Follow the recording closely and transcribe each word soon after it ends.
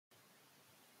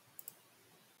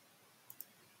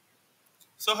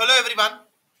So hello everyone,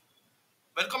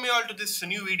 welcome you all to this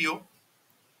new video.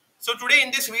 So today in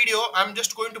this video, I'm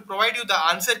just going to provide you the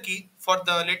answer key for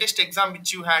the latest exam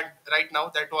which you had right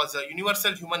now, that was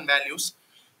Universal Human Values.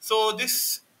 So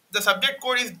the subject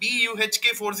code is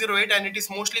BUHK408 and it is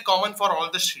mostly common for all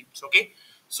the streams. Okay.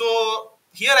 So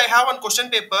here I have one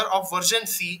question paper of version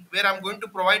C where I'm going to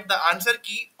provide the answer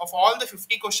key of all the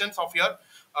 50 questions of your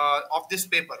of this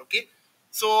paper. Okay.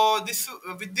 So this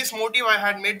with this motive I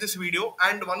had made this video,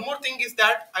 and one more thing is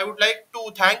that I would like to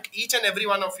thank each and every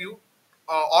one of you,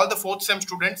 all the fourth sem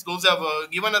students. Those have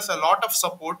given us a lot of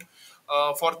support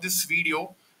for this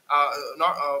video,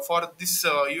 not for this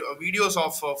videos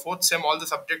of fourth sem, all the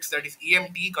subjects, that is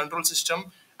EMT, control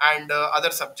system, and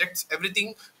other subjects.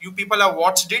 Everything you people have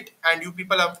watched it, and you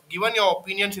people have given your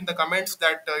opinions in the comments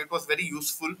that it was very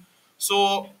useful.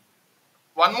 So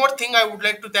one more thing I would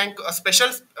like to thank a special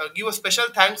give a special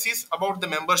thanks is about the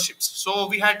memberships. So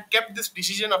we had kept this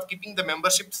decision of keeping the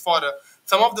memberships for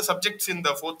some of the subjects in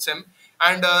the fourth sem,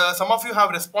 and some of you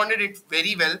have responded it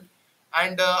very well.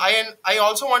 And I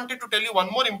also wanted to tell you one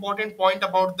more important point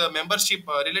about the membership,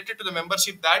 related to the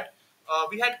membership, that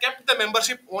we had kept the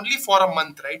membership only for a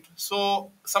month, right?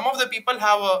 So some of the people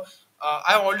have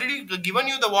I have already given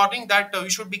you the warning that you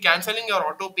should be canceling your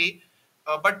auto pay,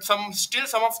 but some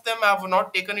of them have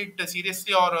not taken it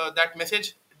seriously, or that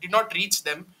message did not reach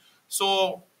them.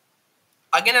 So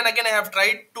again and again I have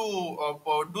tried to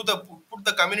do the put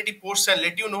the community posts and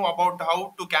let you know about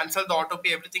how to cancel the auto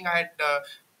pay. Everything I had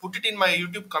put it in my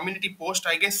YouTube community post.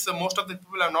 I guess most of the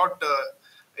people are not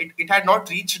it had not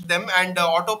reached them, and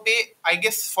auto pay, I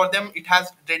guess for them it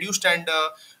has reduced. And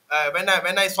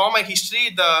when I saw my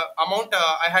history, the amount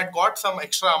I had got some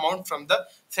extra amount from the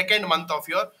second month of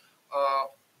your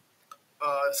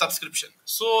uh, subscription.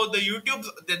 So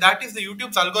that is the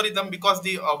YouTube's algorithm, because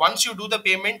the once you do the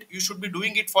payment, you should be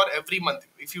doing it for every month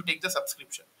if you take the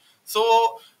subscription.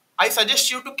 So I suggest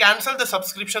you to cancel the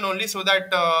subscription only, so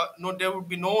that no, there would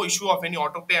be no issue of any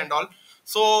auto pay and all.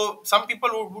 So some people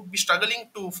would be struggling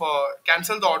to for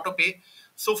cancel the auto pay.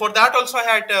 So for that also I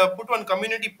had put one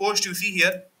community post, you see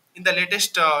here in the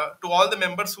latest, to all the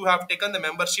members who have taken the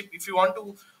membership. If you want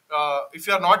to if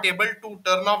you are not able to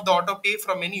turn off the auto pay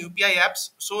from any UPI apps,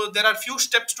 so there are few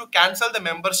steps to cancel the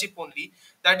membership only.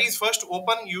 That is, first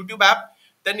open YouTube app,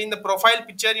 then in the profile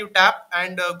picture you tap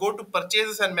and go to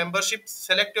purchases and memberships,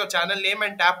 select your channel name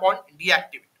and tap on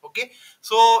deactivate. Okay.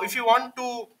 So if you want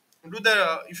to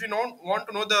if you don't want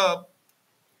to know the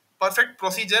perfect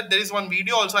procedure, there is one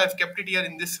video also I have kept it here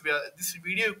in this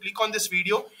video. You click on this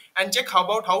video and check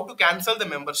about how to cancel the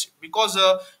membership, because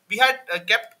we had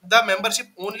kept the membership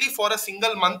only for a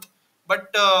single month,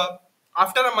 but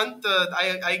after a month,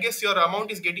 I guess your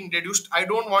amount is getting reduced. I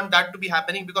don't want that to be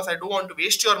happening, because I don't want to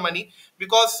waste your money,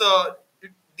 because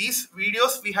these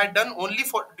videos we had done only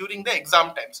for during the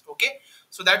exam times. Okay.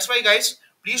 So that's why, guys,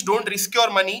 please don't risk your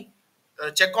money.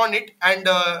 Check on it, and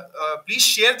please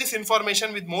share this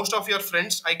information with most of your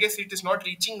friends. I guess it is not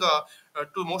reaching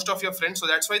to most of your friends, so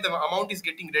that's why the amount is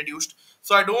getting reduced.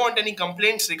 So I don't want any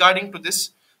complaints regarding to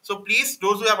this. So please,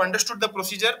 those who have understood the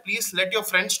procedure, please let your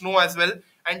friends know as well,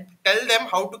 and tell them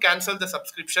how to cancel the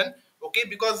subscription. Okay,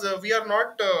 because we are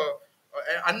not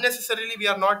unnecessarily, we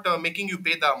are not making you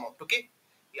pay the amount. Okay.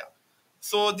 Yeah.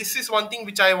 So this is one thing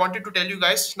which I wanted to tell you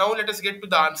guys. Now let us get to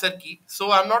the answer key.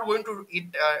 So I'm not going to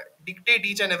dictate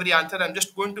each and every answer. I'm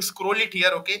just going to scroll it here.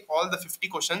 Okay, all the 50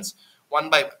 questions one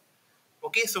by one.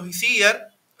 Okay, so you see here,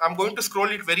 I'm going to scroll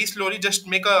it very slowly. Just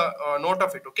make a note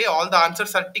of it. Okay, all the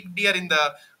answers are ticked here in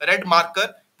the red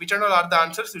marker. Which and all are the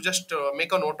answers? You just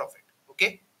make a note of it.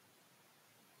 Okay.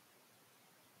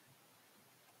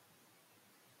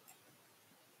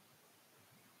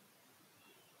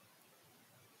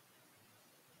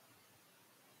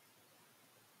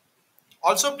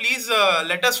 Also, please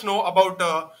let us know about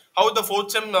how the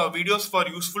fourth sem videos were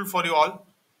useful for you all.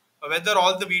 Whether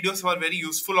all the videos were very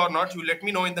useful or not, you let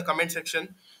me know in the comment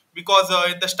section. Because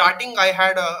at the starting, I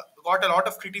had got a lot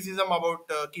of criticism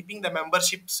about keeping the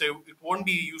membership, so it won't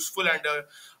be useful, and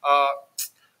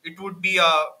it would be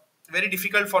very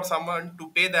difficult for someone to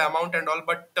pay the amount and all.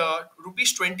 But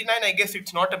rupees 29, I guess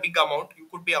it's not a big amount. You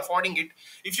could be affording it.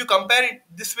 If you compare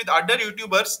this with other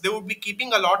YouTubers, they would be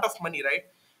keeping a lot of money, right?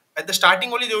 At the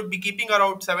starting only, they would be keeping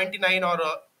around 79 or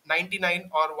 99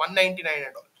 or 199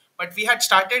 and all. But we had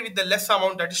started with the less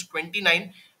amount, that is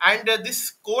 29. And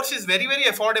this course is very, very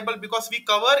affordable, because we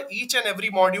cover each and every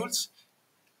modules,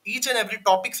 each and every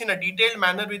topics in a detailed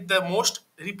manner with the most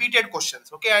repeated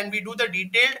questions. Okay, and we do the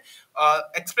detailed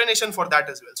explanation for that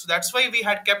as well. So that's why we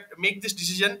had kept made this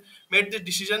decision,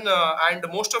 and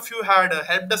most of you had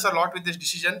helped us a lot with this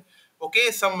decision.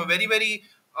 Okay, some very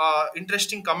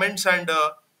interesting comments and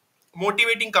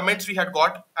motivating comments we had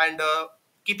got, and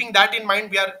keeping that in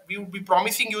mind, we would be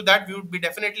promising you that we would be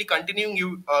definitely continuing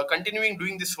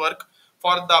doing this work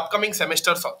for the upcoming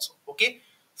semesters also. Okay,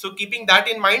 so keeping that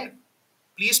in mind,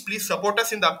 please support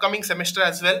us in the upcoming semester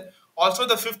as well. Also,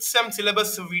 the fifth sem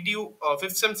syllabus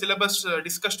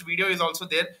discussed video is also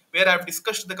there, where I've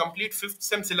discussed the complete fifth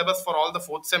sem syllabus for all the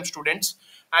fourth sem students.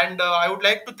 And I would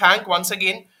like to thank once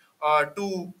again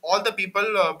to all the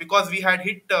people, because we had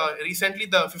hit recently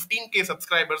the 15K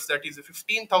subscribers, that is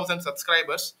 15,000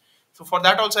 subscribers. So for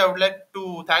that also, I would like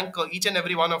to thank each and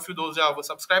every one of you, those who have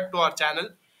subscribed to our channel.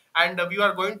 And we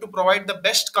are going to provide the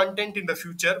best content in the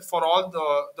future for all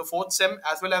the fourth sem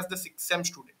as well as the sixth sem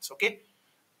students. Okay,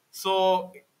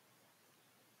 so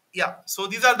yeah, so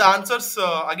these are the answers.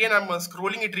 Again, I'm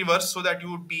scrolling it reverse so that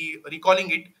you would be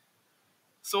recalling it.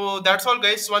 So that's all,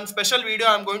 guys. One special video,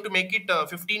 I'm going to make it a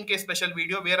 15K special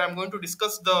video, where I'm going to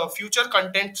discuss the future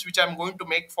contents which I'm going to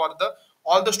make for the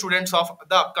all the students of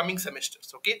the upcoming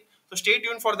semesters. Okay, so stay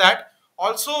tuned for that.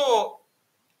 Also,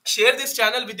 share this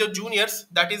channel with your juniors,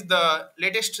 that is the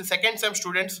latest second sem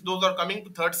students, those are coming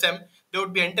to third sem. They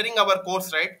would be entering our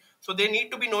course, right? So they need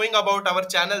to be knowing about our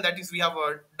channel, that is we have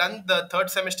done the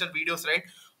third semester videos, right?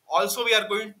 Also, we are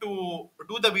going to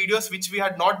do the videos which we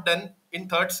had not done in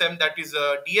third sem, that is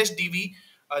DSDV,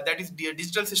 that is the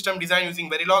digital system design using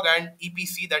Verilog, and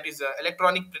EPC, that is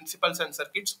electronic principles and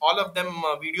circuits. All of them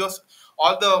videos,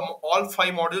 all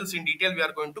five modules in detail, we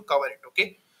are going to cover it.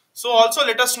 Okay, so also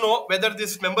let us know whether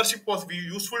this membership was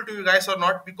useful to you guys or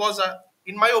not, because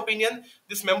in my opinion,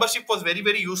 this membership was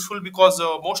very useful, because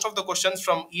most of the questions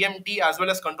from EMT as well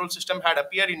as control system had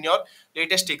appeared in your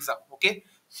latest exam. Okay,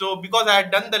 so because I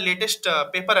had done the latest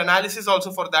paper analysis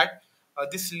also for that,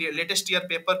 this latest year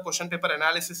paper question paper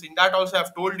analysis, in that also I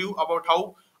have told you about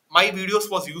how my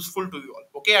videos was useful to you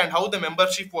all. Okay, and how the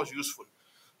membership was useful.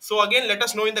 So again, let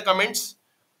us know in the comments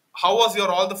how was your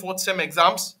all the fourth sem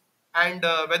exams, and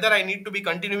whether I need to be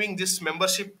continuing this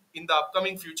membership in the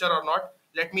upcoming future or not.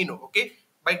 Let me know. Okay,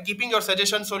 by keeping your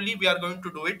suggestions only, we are going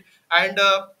to do it. And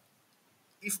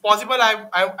if possible,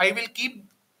 I will keep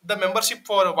the membership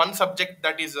for one subject,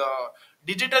 that is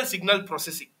digital signal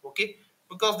processing. Okay,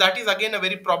 because that is again a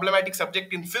very problematic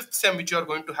subject in fifth sem which you are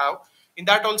going to have. In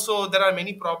that also, there are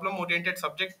many problem oriented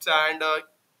subjects, and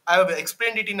I have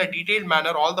explained it in a detailed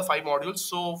manner, all the five modules.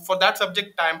 So for that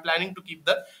subject, I am planning to keep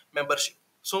the membership.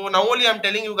 So now only I'm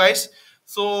telling you guys.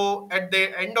 So at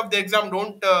the end of the exam,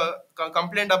 don't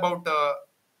complain about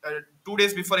 2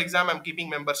 days before exam I'm keeping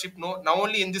membership. No, now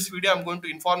only in this video I'm going to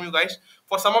inform you guys,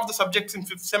 for some of the subjects in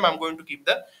fifth sem I'm going to keep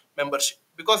the membership,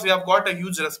 because we have got a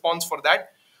huge response for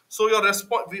that. So your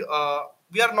response,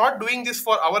 we are not doing this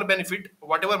for our benefit.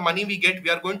 Whatever money we get, we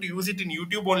are going to use it in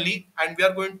YouTube only, and we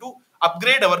are going to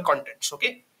upgrade our contents.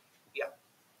 Okay, yeah.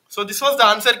 So this was the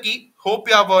answer key. Hope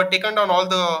you have taken down all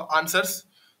the answers.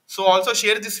 So also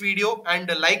share this video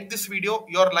and like this video.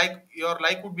 Your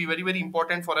like would be very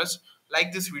important for us.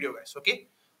 Like this video, guys. Okay.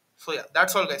 So yeah,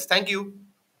 that's all, guys. Thank you.